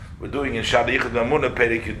We're doing in Shad Yichud Mamuna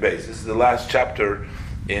Perek Yud Beis. This is the last chapter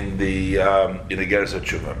in the Geras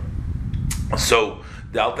HaTshuvah. So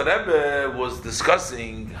the Alter Rebbe was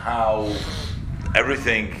discussing how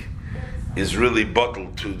everything is really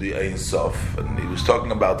bottled to the Ein Sof, and he was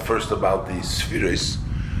talking about first about the Spheres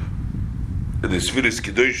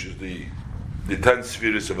Kedoshos, the 10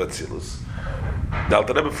 spheres of Atzilus. The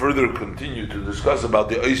Alter Rebbe further continued to discuss about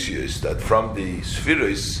the Oisios, that from the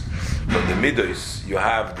Spheres, from the Midos, you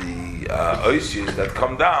have the Oisios that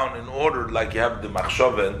come down in order, like you have the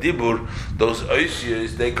Machshava and Dibur. Those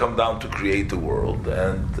Oisios, they come down to create the world,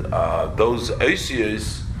 and those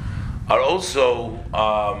Oisios are also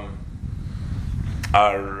are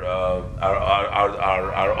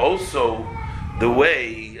also the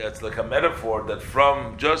way. It's like a metaphor that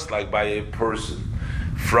from, just like by a person,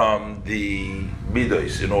 from the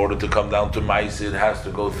Midos, in order to come down to Mais, it has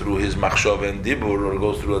to go through his Machshava and Dibur, or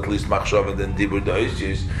goes through at least Machshava and then Dibur, the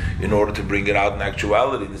Oisios, in order to bring it out in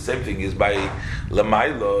actuality. The same thing is by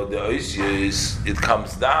Lamailo, the Oisios, it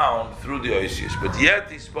comes down through the Oisios. But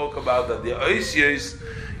yet he spoke about that the Oisios,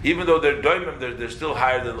 even though they're doimim, they're still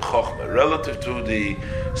higher than the chokhmah. Relative to the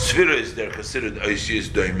spheres, they're considered oisius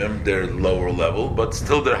doimim, they're lower level, but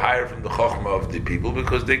still they're higher from the chokhmah of the people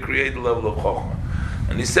because they create the level of chokhmah.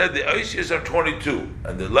 And he said the oisius are 22,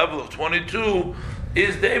 and the level of 22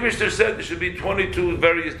 is, the Eibishter said there should be 22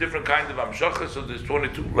 various different kinds of hamshacha, so there's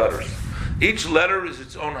 22 letters. Each letter is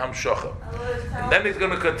its own hamshacha. And then he's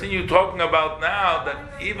going to continue talking about now that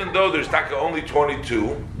even though there's only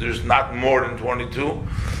 22, there's not more than 22,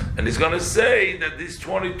 and he's going to say that these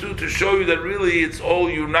 22 to show you that really it's all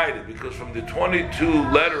united, because from the 22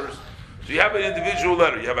 letters, so you have an individual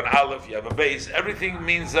letter, you have an aleph, you have a base, everything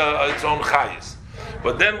means its own chayis.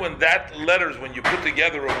 But then when you put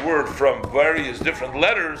together a word from various different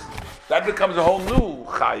letters, that becomes a whole new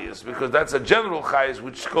chayis, because that's a general chayis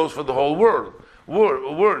which goes for the whole word,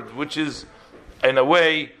 which is, in a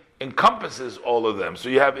way, encompasses all of them. So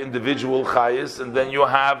you have individual chayis, and then you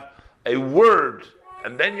have a word,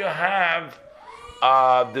 and then you have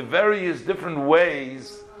the various different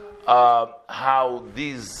ways how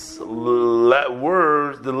these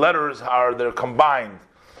words, the letters they're combined.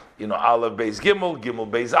 Aleph, Beis, Gimel, Gimel,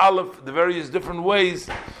 Beis, Aleph, the various different ways.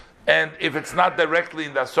 And if it's not directly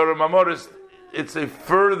in the Asura Mamoris, it's a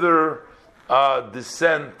further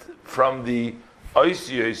descent from the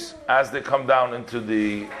Oisios as they come down into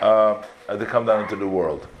the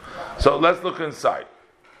world. So let's look inside.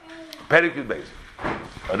 Perek Yud Beis.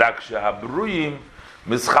 Raksha Habruyim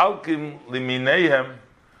Mischalkim Limineihem.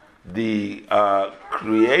 The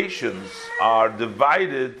creations are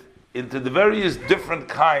divided into the various different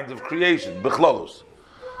kinds of creation, Bechlolos.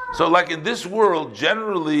 So like in this world,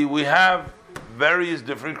 generally we have various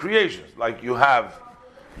different creations. Like you have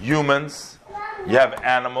humans, you have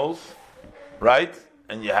animals, right?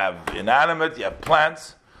 And you have inanimate, you have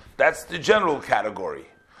plants. That's the general category.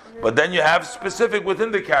 But then you have specific within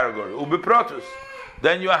the category, Ubiprotus.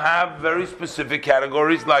 Then you have very specific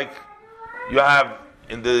categories, like you have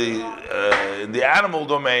in the animal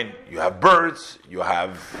domain, you have birds, you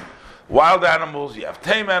have wild animals, you have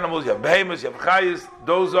tame animals, you have behemoths, you have chayis.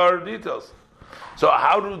 Those are details. So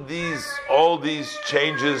how do all these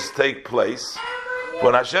changes take place?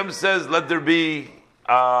 When Hashem says, let there be,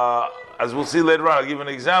 as we'll see later on, I'll give an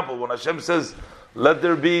example. When Hashem says, let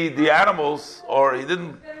there be the animals, or he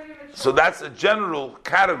didn't, so that's a general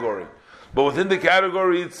category. But within the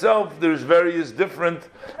category itself, there's various different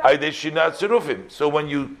Aideshinat Tzirufim. So when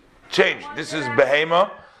you change, this is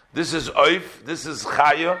Behema, this is Oif, this is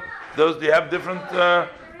Chaya, those they have different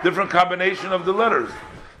combination of the letters.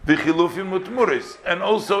 V'chilufim mutmuris, and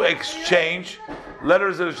also exchange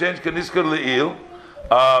letters that exchange kaniskar le'il.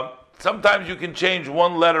 Sometimes you can change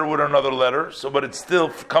one letter with another letter, but it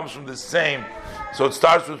still comes from the same. So it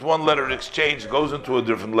starts with one letter, exchange goes into a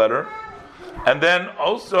different letter, and then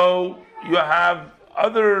also you have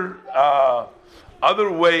other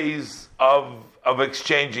ways of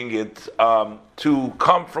exchanging it to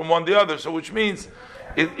come from one to the other. So which means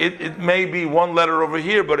it may be one letter over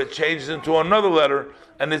here, but it changes into another letter,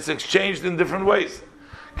 and it's exchanged in different ways.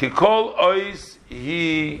 Kikol ois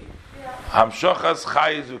hi hamshachas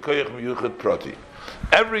chayis v'koyach miyuchet proti.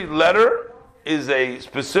 Every letter is a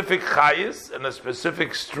specific chayis and a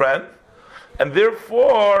specific strength, and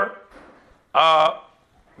therefore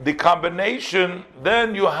the combination,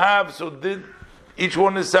 then you have, each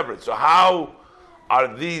one is separate. So how are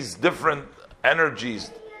these different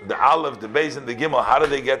energies, the Aleph, the Beis, and the Gimel, how do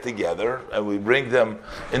they get together? And we bring them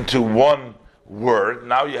into one word.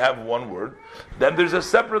 Now you have one word. Then there's a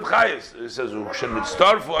separate chayis. It says,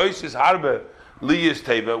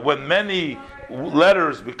 when many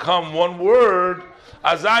letters become one word,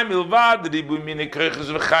 so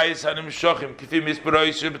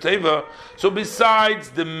besides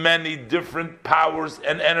the many different powers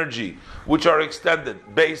and energy which are extended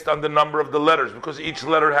based on the number of the letters, because each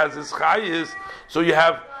letter has its chayis, so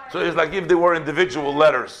it's like if they were individual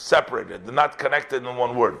letters, separated, they're not connected in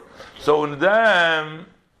one word. So in them,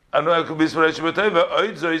 then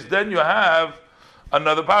you have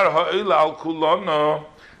another power.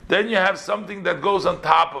 Then you have something that goes on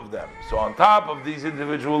top of them. So on top of these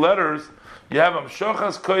individual letters, you have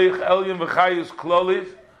Amshochas Koich Elyon V'Chayus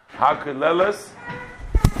Kloliv Hakeleles.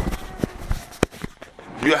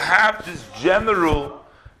 You have this general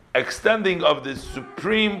extending of the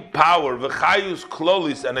supreme power, V'Chayus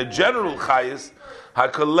Klolis, and a general Chayus,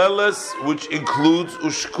 Hakeleles, which includes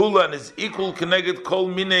Ushkula and is equal connected Kol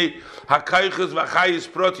Mine Hakaychus V'Chayus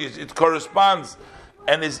Protius. It corresponds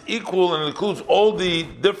and is equal and includes all the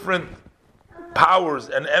different powers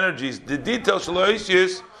and energies. The details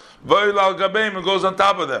Shaloisius V'Oil Al Gabeim, it goes on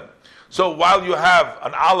top of them. So while you have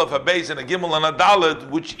an Aleph, a Beis, and a Gimel, and a Dalet,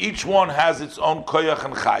 which each one has its own Koyach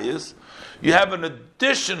and Chayis, you have an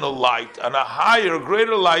additional light and a higher,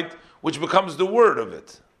 greater light, which becomes the word of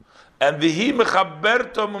it. And Vihi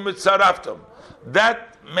Mechabertom Umitzaraftom,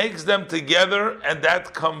 that makes them together, and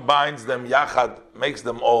that combines them, Yachad, makes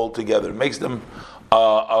them all together, makes them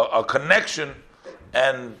a connection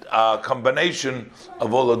and a combination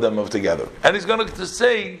of all of them together. And he's going to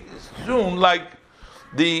say soon, like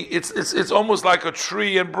it's almost like a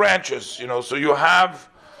tree and branches, So you have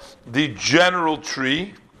the general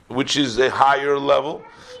tree, which is a higher level,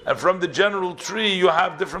 and from the general tree you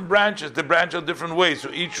have different branches. They branch out different ways. So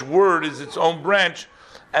each word is its own branch,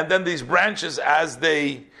 and then these branches, as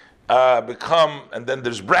they become, and then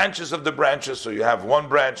there's branches of the branches. So you have one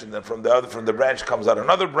branch, and then from the branch comes out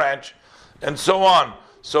another branch, and so on.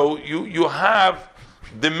 So you have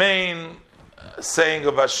the main saying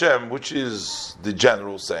of Hashem, which is the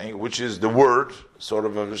general saying, which is the word, sort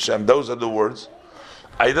of Hashem. Those are the words.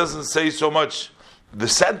 He doesn't say so much the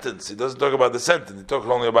sentence. He doesn't talk about the sentence. He talks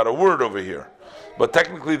only about a word over here. But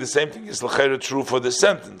technically, the same thing is l'chayra true for the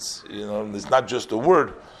sentence. It's not just a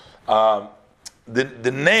word.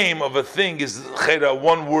 The name of a thing is l'chayra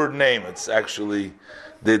one word name. It's actually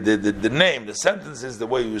the name. The sentence is the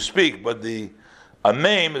way you speak, but a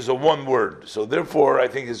name is a one word. So therefore, I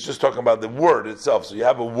think it's just talking about the word itself. So you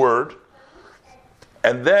have a word,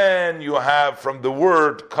 and then you have, from the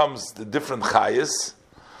word comes the different chayis,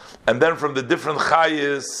 and then from the different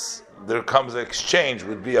chayis there comes an exchange,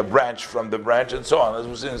 would be a branch from the branch, and so on, as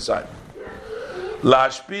we see inside.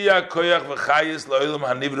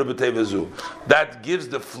 That gives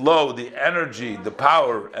the flow, the energy, the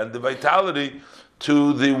power, and the vitality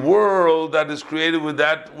to the world that is created with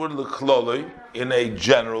that word l'kloloi, in a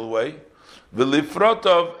general way,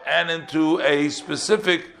 v'lifrotov, and into a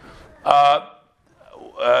specific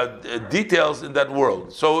details in that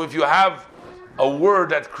world. So if you have a word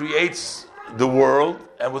that creates the world,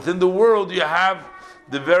 and within the world you have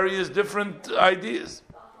the various different ideas.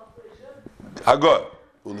 Hagor.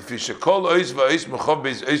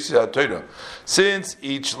 Since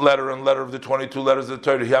each letter and letter of the 22 letters of the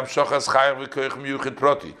Torah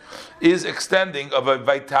is extending of a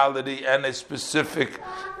vitality and a specific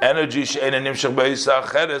energy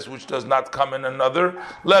which does not come in another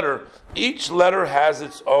letter, each letter has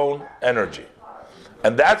its own energy.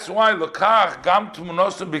 And that's why Lekach Gam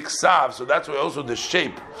Tumunosu Biksav. So that's why also the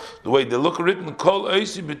shape, the way they look written, Kol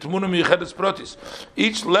Oisi B'Tmuna Michedes Protis.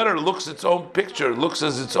 Each letter looks its own picture, looks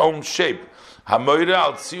as its own shape. Hamoira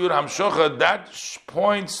Al Tziur Hamshocha. That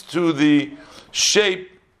points to the shape,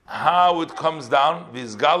 how it comes down.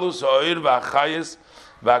 Vizgalus Oir VaChayes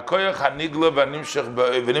VaKoyach Hanigla VaNimshach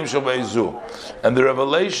Beizu. And the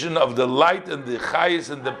revelation of the light and the Chayes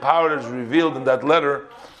and the power that is revealed in that letter.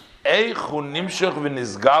 How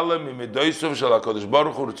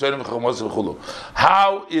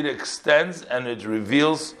it extends and it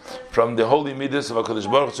reveals from the holy midas of HaKadosh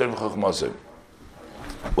Baruch Hu.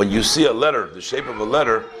 When you see a letter, the shape of a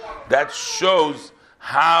letter, that shows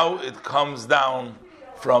how it comes down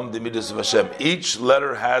from the midas of Hashem. Each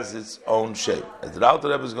letter has its own shape. As the Alter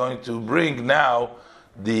Rebbe is going to bring now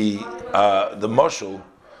the moshel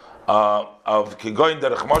of Kigoyin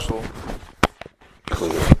Derech Moshel.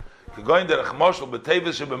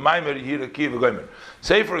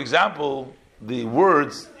 Say, for example, the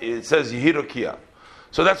words, it says Yehirakia.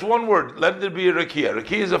 So that's one word. Let there be a Rakia.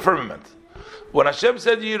 Rakia is a firmament. When Hashem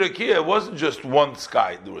said Yehirakia, it wasn't just one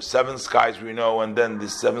sky. There were 7 skies, we know, and then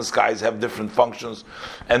these 7 skies have different functions.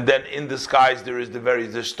 And then in the skies there is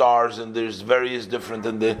there's stars, and there's various different,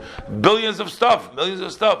 and the billions of stuff, millions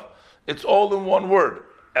of stuff. it's all in one word.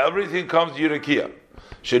 Everything comes Yirikia.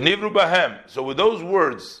 Shenivru Bahem. So with those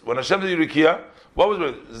words, when Hashem said Yirikia, what was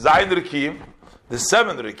it? Zayin Rikim, the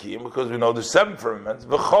 7 Rikim, because we know the 7 firmaments,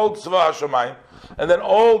 V'chol Tzva HaShamayim, and then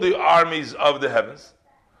all the armies of the heavens,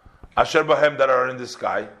 Asher Bahem, that are in the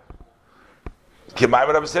sky.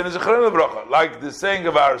 Like the saying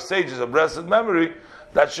of our sages of blessed memory,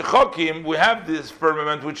 that Shechokim, we have this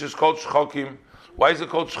firmament which is called Shechokim. Why is it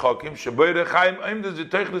called Shechokim?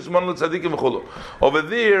 Over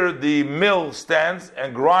there, the mill stands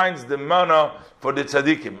and grinds the manna for the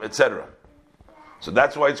tzaddikim, etc. So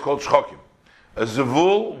that's why it's called Shechokim. A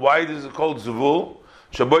Zevul, why is it called Zevul?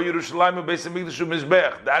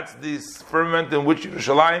 That's this firmament in which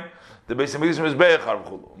Yerushalayim, the Beis Hamikdash Mizbeach are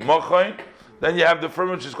v'chulu. Then you have the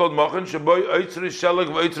firmament which is called Mochin, Shaboy Oitzris Shelag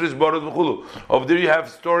v'Oitzris Borod v'chulu. Over there you have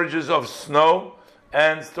storages of snow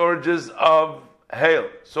and storages of hail.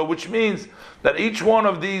 So which means that each one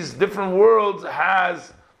of these different worlds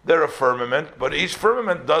has their firmament, but each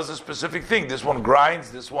firmament does a specific thing. This one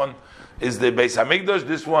grinds, this one is the Beis Hamikdash,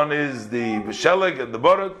 this one is the Shelag and the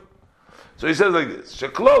Borod. So he says like this: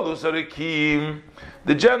 Sheklolus Rikim,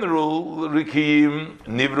 the general Rikim,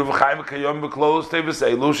 Nivru v'Chaim v'Kayom v'Klolus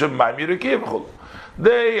Teveselu Shemaim Yirikim.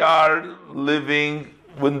 They are living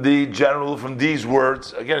when the general from these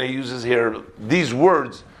words. Again, he uses here these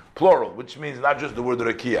words plural, which means not just the word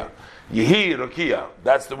Rakia. Yehi Rakia,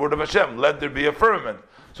 that's the word of Hashem. Let there be a firmament.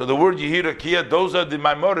 So the word Yehi Rakia, those are the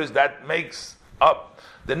Maimoris that makes up.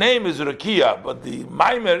 The name is Rakia, but the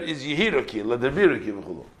Maimer is Yehi Rakia. Let there be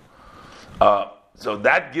Rakia. So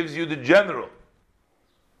that gives you the general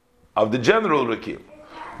of the general Rikim.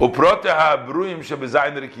 Uproteha bruim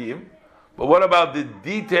shebezayin Rikim. But what about the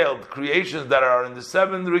detailed creations that are in the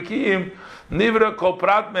 7 Rikim? Nivra kol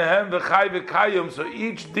prat mehem v'chai v'kayim. So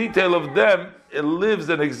each detail of them, it lives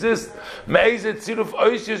and exists. Me'ezet tziruf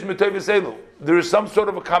oisius mitay v'selu. There is some sort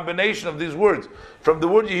of a combination of these words. From the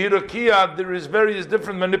word Yehirakia, there is various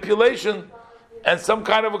different manipulation and some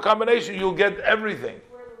kind of a combination. You'll get everything.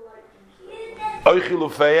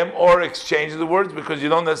 Or exchange the words, because you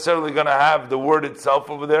don't necessarily going to have the word itself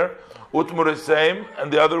over there. Utmur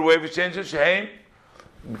and the other way we change it, Sheheim.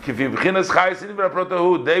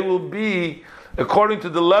 They will be according to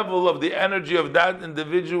the level of the energy of that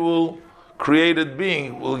individual created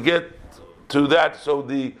being. We'll get to that. So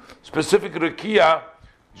the specific Rikia,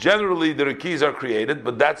 generally the Rikis are created,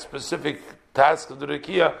 but that specific task of the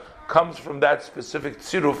Rikia comes from that specific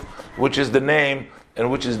tziruf, which is the name and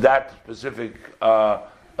which is that specific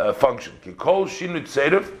function.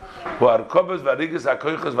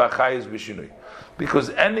 Because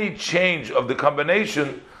any change of the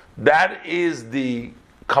combination, that is the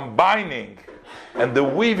combining and the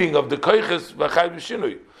weaving of the koiches v'chay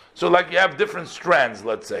b'shinui. So like you have different strands,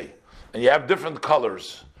 let's say, and you have different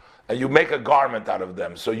colors, and you make a garment out of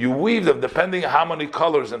them. So you weave them, depending on how many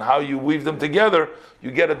colors and how you weave them together,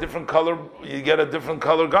 you get a different color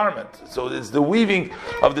garment. So it's the weaving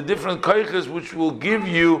of the different koiches which will give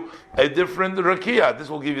you a different rakia. This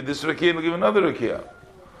will give you this rakia and will give another rakia.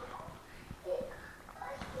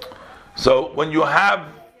 So when you have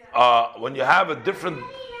a different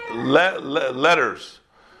letters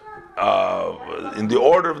in the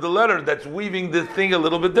order of the letter, that's weaving the thing a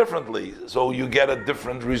little bit differently. So you get a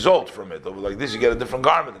different result from it. Over like this, you get a different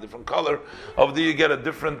garment, a different color. Over there, you get a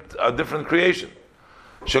different creation.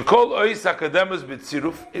 Shekol ois akademus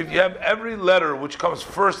b'tziruf. If you have every letter which comes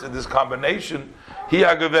first in this combination, hi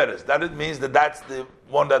hagaveres. That it means that's the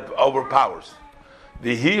one that overpowers.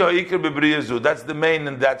 The hi ha'ikar b'briyazu. That's the main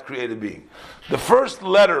in that created being. The first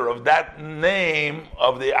letter of that name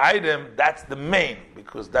of the item, that's the main,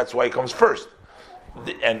 because that's why it comes first,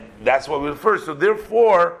 and that's why we're first. So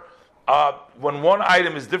therefore, when one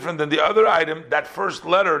item is different than the other item, that first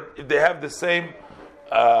letter, if they have the same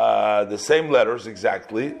letters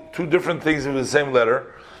exactly, 2 different things with the same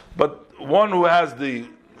letter, but one who has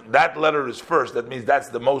that letter is first. That means that's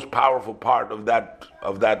the most powerful part of that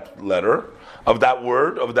letter, of that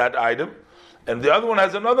word, of that item. And the other one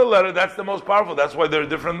has another letter, that's the most powerful. That's why there are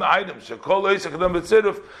different items. That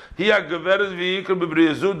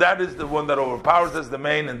is the one that overpowers, that's the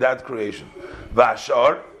main in that creation.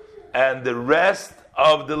 Vashar, and the rest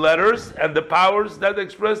of the letters and the powers that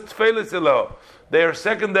express Tfeilis Eloh, they are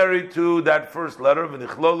secondary to that first letter,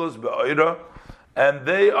 and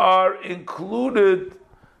they are included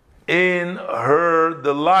in her,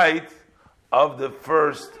 the light of the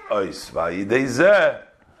first Ois.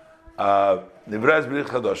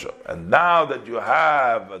 And now that you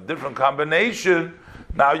have a different combination,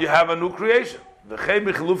 now you have a new creation. Same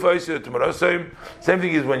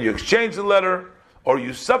thing is when you exchange the letter or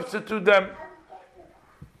you substitute them.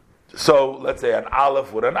 So let's say an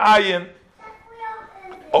aleph with an ayin,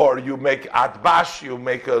 or you make atbash, you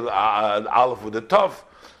make an aleph with a tov.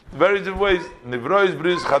 Very different ways.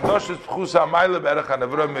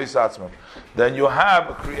 Then you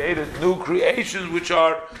have created new creations which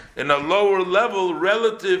are in a lower level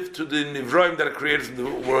relative to the nivroim that are created from the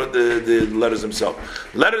word, the letters themselves.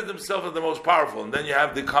 Letters themselves are the most powerful, and then you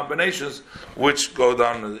have the combinations which go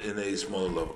down in a smaller level.